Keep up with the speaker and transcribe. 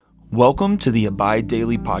Welcome to the Abide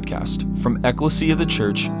Daily podcast from Ecclesia the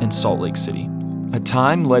Church in Salt Lake City, a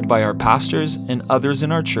time led by our pastors and others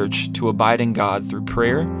in our church to abide in God through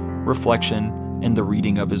prayer, reflection, and the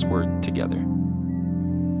reading of His Word together.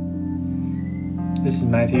 This is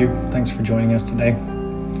Matthew. Thanks for joining us today.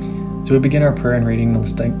 As we begin our prayer and reading,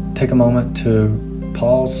 let's take a moment to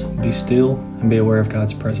pause, be still, and be aware of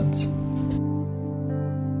God's presence.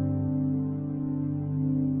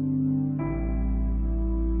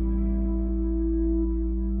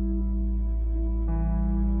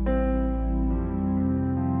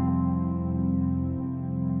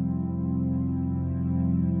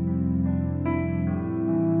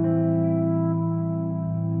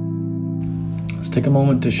 Let's take a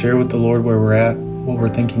moment to share with the Lord where we're at, what we're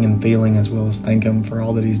thinking and feeling, as well as thank Him for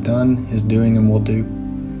all that He's done, is doing, and will do.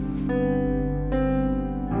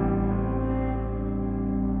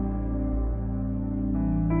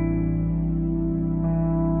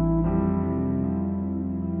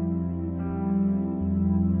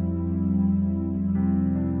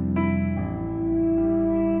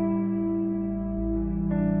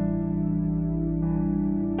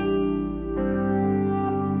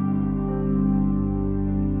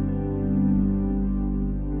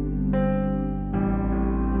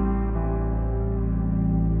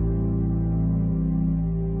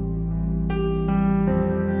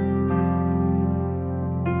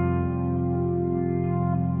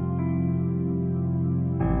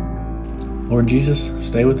 Lord Jesus,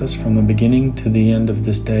 stay with us from the beginning to the end of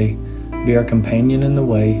this day. Be our companion in the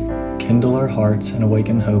way, kindle our hearts, and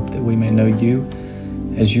awaken hope that we may know You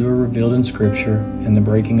as You are revealed in Scripture and the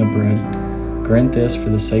breaking of bread. Grant this for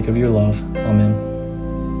the sake of Your love. Amen.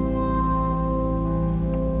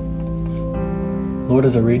 Lord,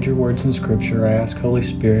 as I read Your words in Scripture, I ask, Holy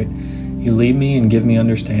Spirit, You lead me and give me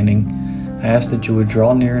understanding. I ask that You would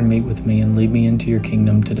draw near and meet with me and lead me into Your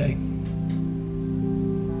kingdom today.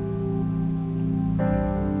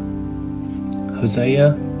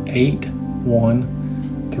 Hosea 8:1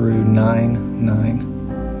 through 9:9.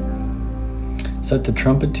 Set the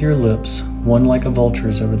trumpet to your lips, one like a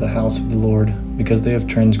vulture's over the house of the Lord, because they have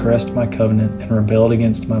transgressed my covenant and rebelled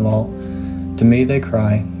against my law. To me they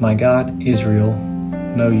cry, My God, Israel,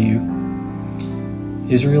 know You.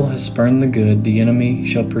 Israel has spurned the good, the enemy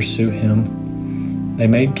shall pursue him. They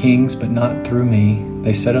made kings, but not through me.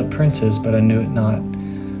 They set up princes, but I knew it not.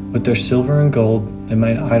 With their silver and gold, they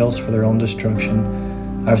made idols for their own destruction.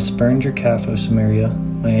 I have spurned your calf, O Samaria.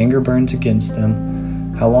 My anger burns against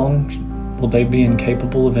them. How long will they be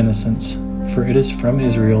incapable of innocence? For it is from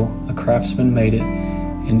Israel, a craftsman made it,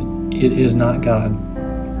 and it is not God.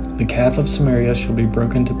 The calf of Samaria shall be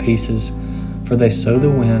broken to pieces, for they sow the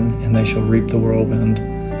wind, and they shall reap the whirlwind.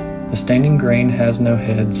 The standing grain has no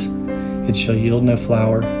heads, it shall yield no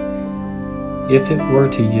flour. If it were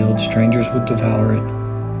to yield, strangers would devour it.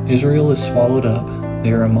 Israel is swallowed up,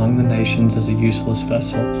 they are among the nations as a useless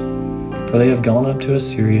vessel. For they have gone up to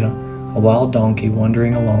Assyria, a wild donkey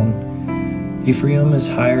wandering alone. Ephraim has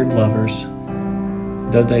hired lovers.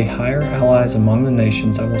 Though they hire allies among the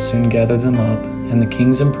nations, I will soon gather them up, and the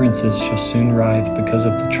kings and princes shall soon writhe because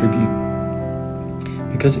of the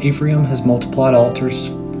tribute. Because Ephraim has multiplied altars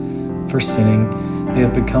for sinning, they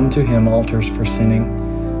have become to him altars for sinning.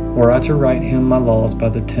 Were I to write him my laws by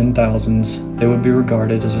the 10,000s, they would be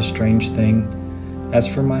regarded as a strange thing.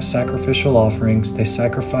 As for my sacrificial offerings, they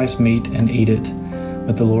sacrifice meat and eat it,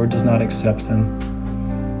 but the Lord does not accept them.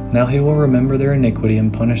 Now He will remember their iniquity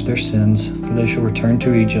and punish their sins, for they shall return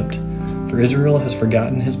to Egypt. For Israel has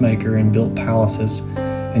forgotten his Maker and built palaces,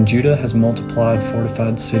 and Judah has multiplied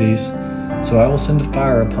fortified cities. So I will send a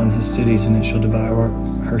fire upon his cities, and it shall devour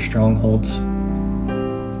her strongholds.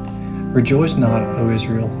 Rejoice not, O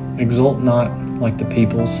Israel, exult not like the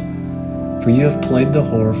peoples, for you have played the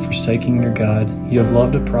whore, forsaking your God. You have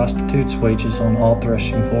loved a prostitute's wages on all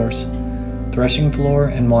threshing floors. Threshing floor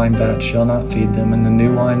and wine vat shall not feed them, and the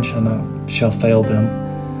new wine shall fail them.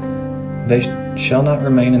 They shall not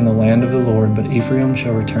remain in the land of the Lord, but Ephraim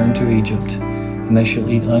shall return to Egypt, and they shall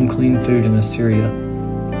eat unclean food in Assyria.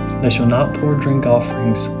 They shall not pour drink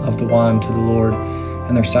offerings of the wine to the Lord,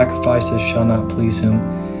 and their sacrifices shall not please Him.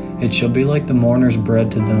 It shall be like the mourner's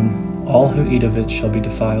bread to them. All who eat of it shall be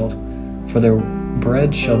defiled, for their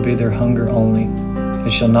bread shall be their hunger only.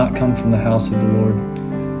 It shall not come from the house of the Lord.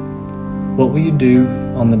 What will you do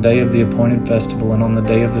on the day of the appointed festival and on the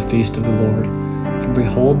day of the feast of the Lord? For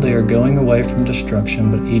behold, they are going away from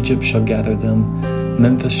destruction, but Egypt shall gather them.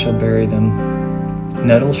 Memphis shall bury them.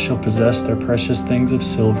 Nettles shall possess their precious things of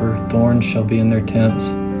silver. Thorns shall be in their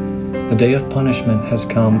tents. The day of punishment has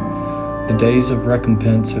come. The days of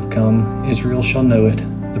recompense have come. Israel shall know it.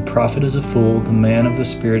 The prophet is a fool, the man of the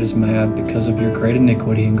Spirit is mad because of your great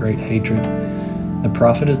iniquity and great hatred. The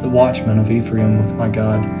prophet is the watchman of Ephraim with my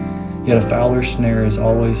God, yet a fowler's snare is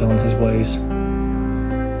always on his ways,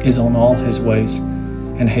 is on all his ways,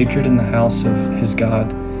 and hatred in the house of his God.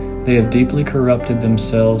 They have deeply corrupted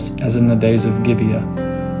themselves as in the days of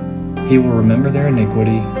Gibeah. He will remember their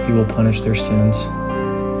iniquity, he will punish their sins.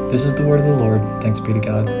 This is the word of the Lord. Thanks be to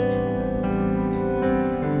God.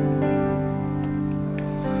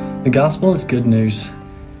 The gospel is good news.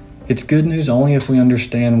 It's good news only if we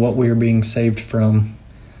understand what we are being saved from.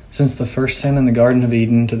 Since the first sin in the Garden of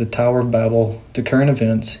Eden to the Tower of Babel to current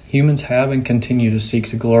events, humans have and continue to seek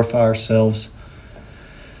to glorify ourselves.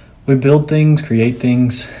 We build things, create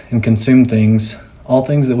things, and consume things, all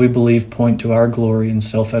things that we believe point to our glory and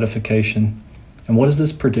self-edification. And what does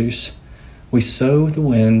this produce? We sow the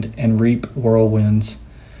wind and reap whirlwinds.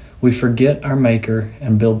 We forget our Maker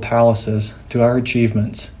and build palaces to our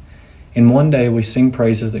achievements. In one day we sing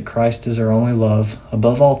praises that Christ is our only love,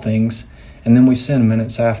 above all things, and then we sin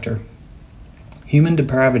minutes after. Human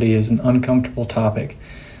depravity is an uncomfortable topic.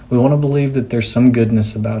 We want to believe that there's some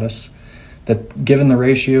goodness about us, that given the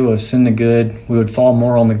ratio of sin to good, we would fall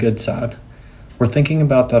more on the good side. We're thinking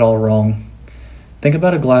about that all wrong. Think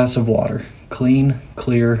about a glass of water, clean,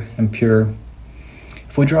 clear, and pure.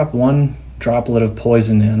 If we drop one droplet of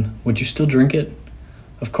poison in, would you still drink it?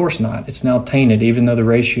 Of course not. It's now tainted, even though the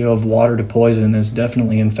ratio of water to poison is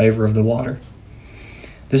definitely in favor of the water.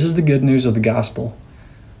 This is the good news of the gospel.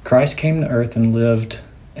 Christ came to earth and lived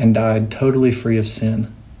and died totally free of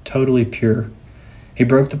sin, totally pure. He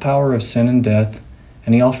broke the power of sin and death,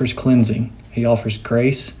 and he offers cleansing. He offers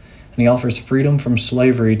grace, and he offers freedom from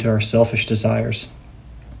slavery to our selfish desires.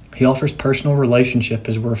 He offers personal relationship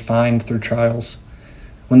as we're refined through trials.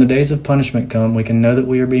 When the days of punishment come, we can know that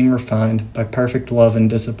we are being refined by perfect love and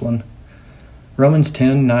discipline. Romans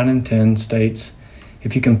 10:9 and 10 states,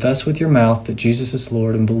 "If you confess with your mouth that Jesus is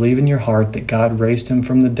Lord and believe in your heart that God raised him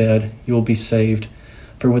from the dead, you will be saved.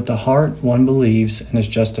 For with the heart one believes and is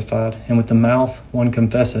justified, and with the mouth one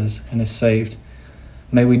confesses and is saved."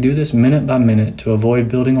 May we do this minute by minute to avoid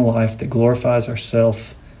building a life that glorifies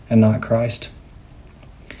ourselves and not Christ.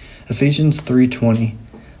 Ephesians 3:20,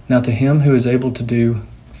 "Now to him who is able to do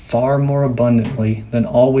far more abundantly than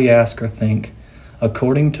all we ask or think,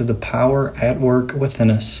 according to the power at work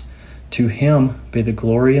within us, to him be the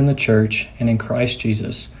glory in the church and in Christ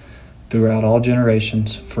Jesus throughout all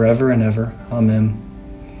generations, forever and ever. Amen."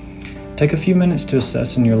 Take a few minutes to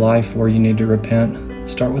assess in your life where you need to repent.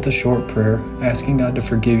 Start with a short prayer, asking God to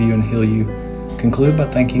forgive you and heal you. Conclude by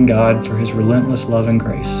thanking God for his relentless love and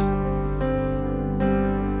grace.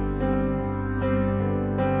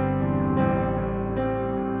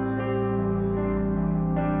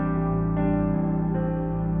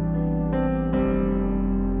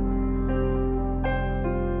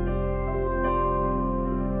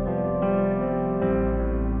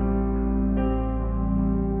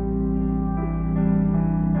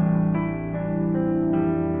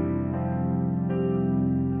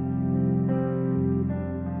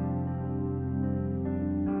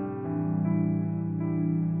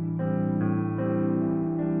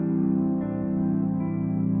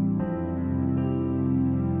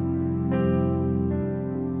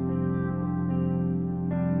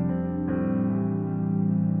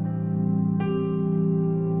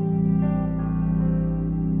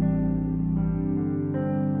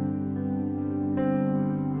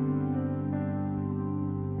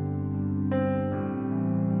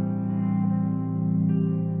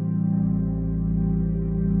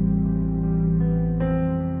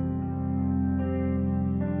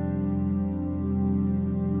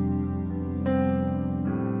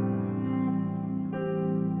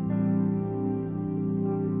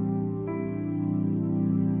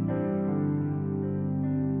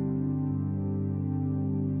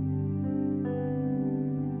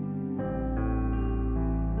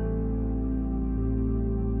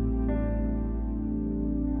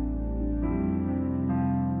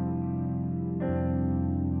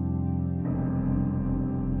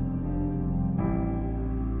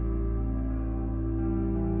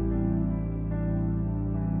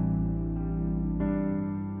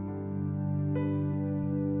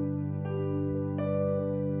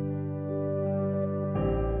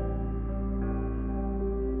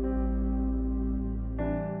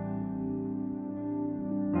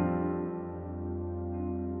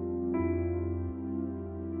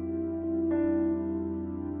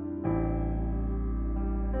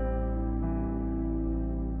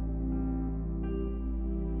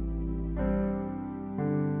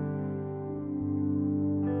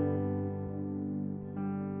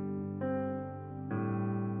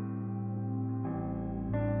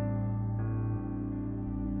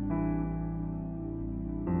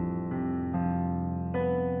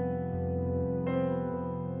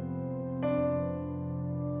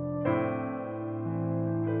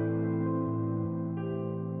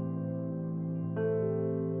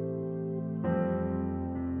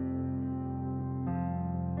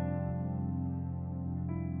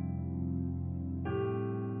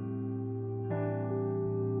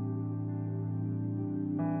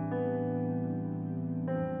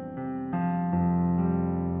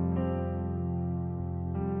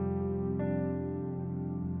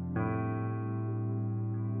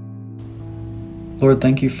 Lord,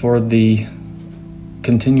 thank you for the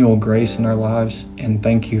continual grace in our lives, and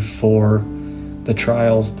thank you for the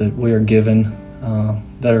trials that we are given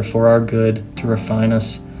that are for our good, to refine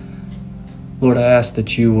us. Lord, I ask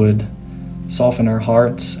that you would soften our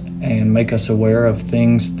hearts and make us aware of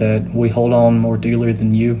things that we hold on more dearly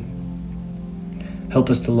than you.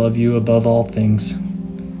 Help us to love you above all things.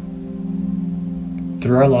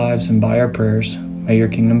 Through our lives and by our prayers, may your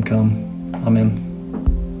kingdom come. Amen.